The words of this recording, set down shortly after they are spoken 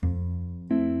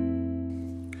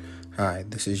Hi,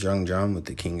 this is Young John with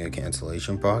the King of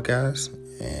Cancellation podcast,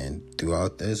 and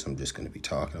throughout this, I'm just going to be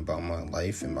talking about my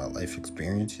life and my life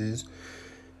experiences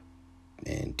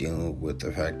and dealing with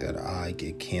the fact that I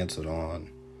get canceled on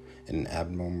an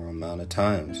abnormal amount of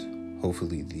times.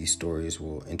 Hopefully, these stories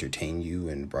will entertain you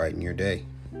and brighten your day.